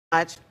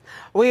Much.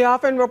 We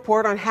often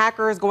report on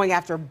hackers going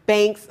after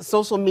banks,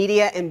 social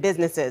media, and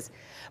businesses,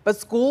 but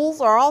schools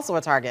are also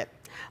a target.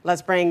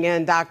 Let's bring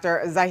in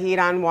Dr. Zahid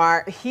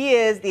Anwar. He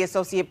is the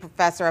Associate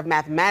Professor of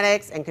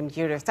Mathematics and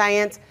Computer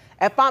Science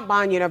at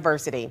Fontbonne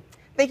University.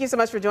 Thank you so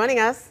much for joining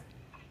us.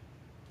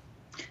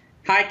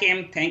 Hi,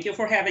 Kim. Thank you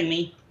for having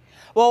me.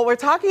 Well, we're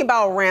talking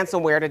about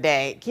ransomware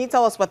today. Can you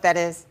tell us what that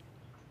is?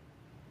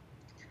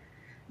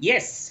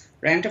 Yes.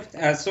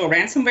 So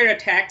ransomware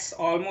attacks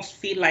almost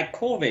feel like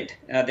COVID.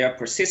 They're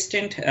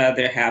persistent,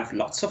 they have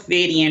lots of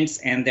variants,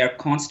 and they're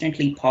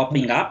constantly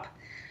popping up.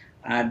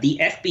 The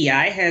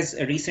FBI has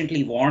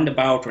recently warned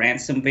about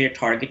ransomware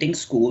targeting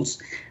schools.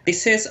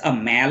 This is a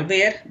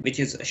malware,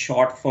 which is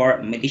short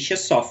for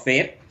malicious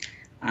software,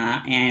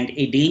 and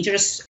a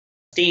dangerous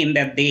stain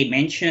that they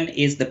mention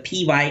is the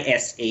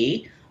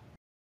PYSA,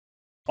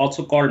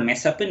 also called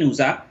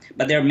Mesa-Penusa,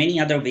 but there are many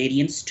other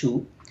variants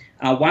too.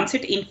 Once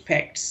it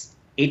infects,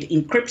 it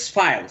encrypts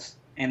files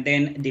and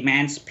then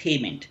demands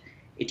payment.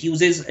 It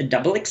uses a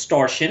double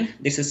extortion.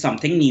 This is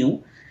something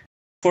new.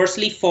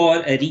 Firstly,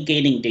 for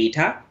regaining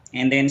data,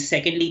 and then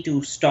secondly,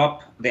 to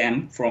stop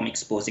them from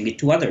exposing it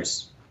to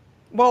others.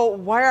 Well,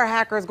 why are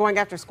hackers going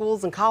after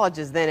schools and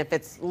colleges then if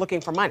it's looking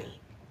for money?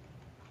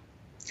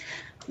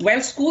 Well,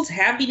 schools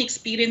have been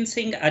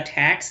experiencing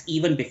attacks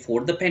even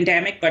before the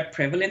pandemic, but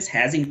prevalence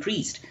has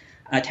increased.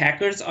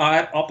 Attackers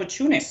are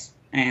opportunists,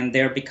 and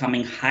they're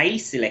becoming highly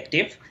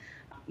selective.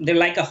 They're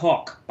like a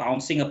hawk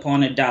pouncing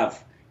upon a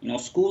dove.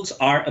 Schools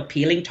are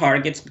appealing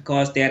targets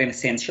because they are an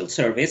essential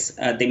service.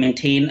 They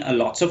maintain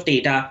lots of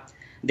data.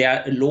 They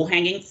are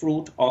low-hanging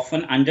fruit,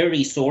 often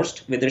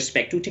under-resourced with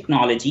respect to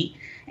technology.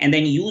 And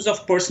then use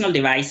of personal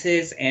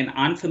devices and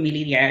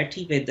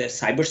unfamiliarity with the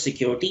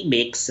cybersecurity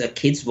makes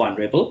kids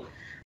vulnerable.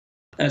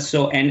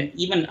 And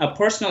even a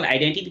personal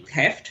identity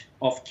theft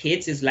of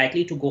kids is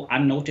likely to go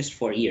unnoticed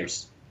for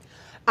years.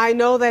 I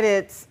know that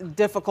it's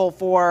difficult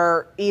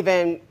for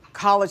even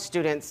college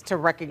students to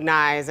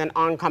recognize an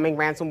oncoming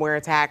ransomware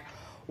attack.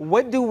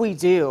 What do we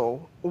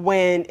do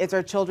when it's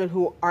our children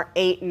who are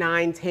 8,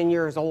 9, 10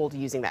 years old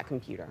using that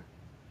computer?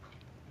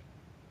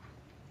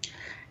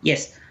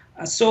 Yes.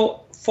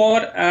 So for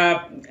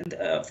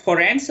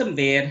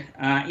ransomware,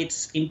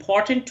 it's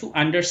important to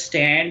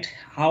understand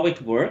how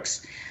it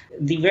works.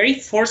 The very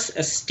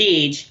first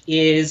stage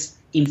is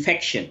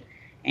infection.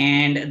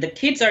 And the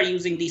kids are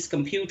using these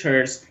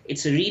computers.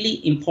 It's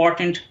really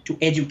important to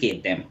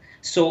educate them.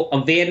 So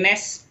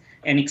awareness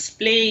and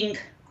explaining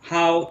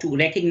how to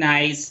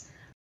recognize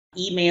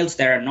emails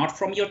that are not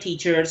from your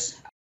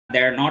teachers,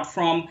 that are not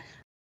from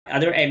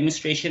other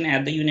administration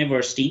at the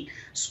university.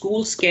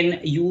 Schools can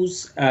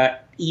use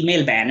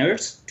email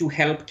banners to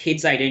help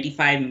kids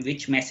identify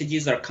which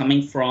messages are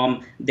coming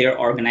from their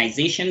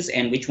organizations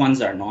and which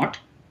ones are not.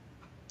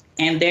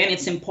 And then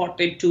it's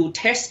important to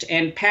test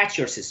and patch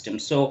your system.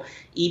 So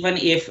even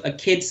if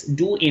kids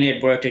do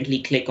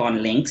inadvertently click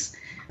on links,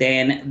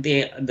 then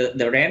the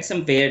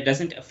ransomware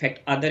doesn't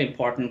affect other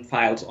important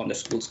files on the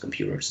school's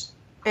computers.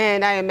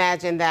 And I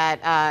imagine that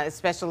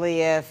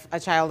especially if a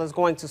child is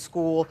going to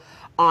school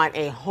on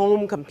a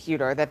home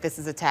computer, that this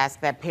is a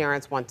task that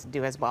parents want to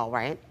do as well,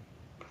 right?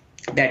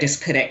 That is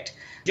correct.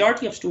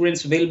 Majority of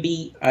students will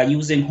be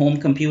using home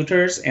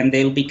computers, and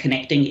they'll be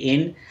connecting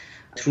in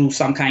through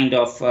some kind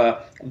of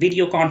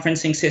video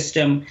conferencing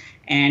system.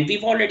 And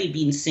we've already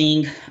been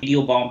seeing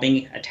video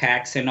bombing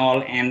attacks and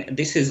all, and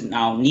this is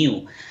now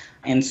new.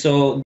 And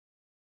so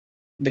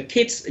the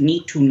kids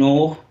need to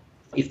know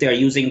if they're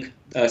using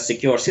a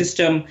secure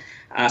system.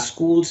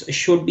 Schools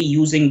should be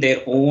using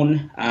their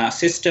own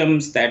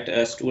systems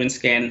that students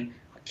can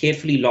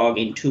carefully log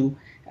into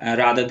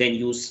rather than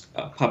use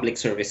public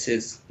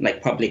services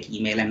like public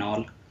email and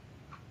all.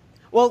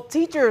 Well,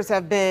 teachers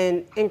have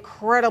been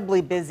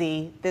incredibly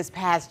busy this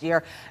past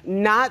year,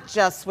 not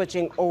just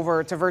switching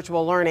over to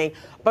virtual learning,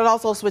 but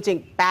also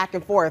switching back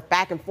and forth,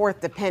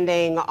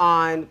 depending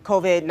on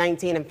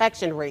COVID-19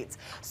 infection rates.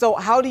 So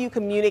how do you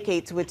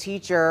communicate to a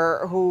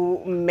teacher who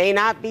may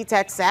not be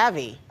tech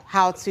savvy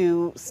how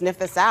to sniff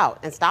this out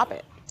and stop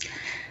it?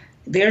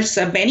 There's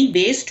many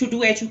ways to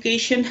do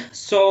education.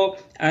 So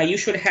you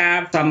should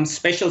have some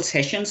special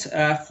sessions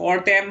for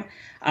them.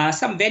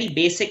 Some very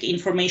basic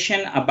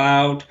information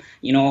about,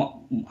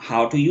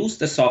 how to use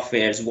the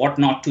softwares, what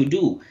not to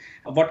do,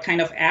 what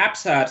kind of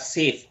apps are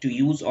safe to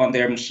use on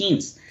their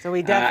machines. So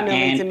we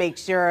definitely need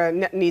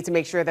to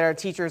make sure that our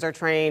teachers are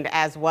trained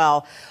as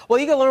well. Well,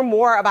 you can learn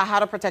more about how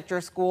to protect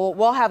your school.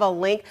 We'll have a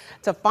link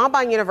to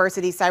Fontbonne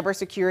University's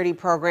cybersecurity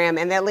program,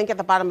 and that link at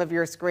the bottom of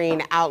your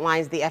screen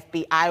outlines the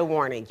FBI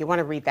warning. You want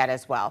to read that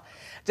as well.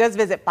 Just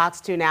visit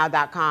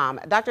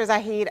fox2now.com. Dr.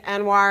 Zahid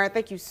Anwar,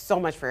 thank you so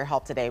much for your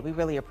help today. We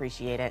really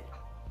appreciate it.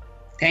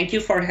 Thank you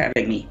for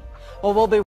having me. Well, we'll be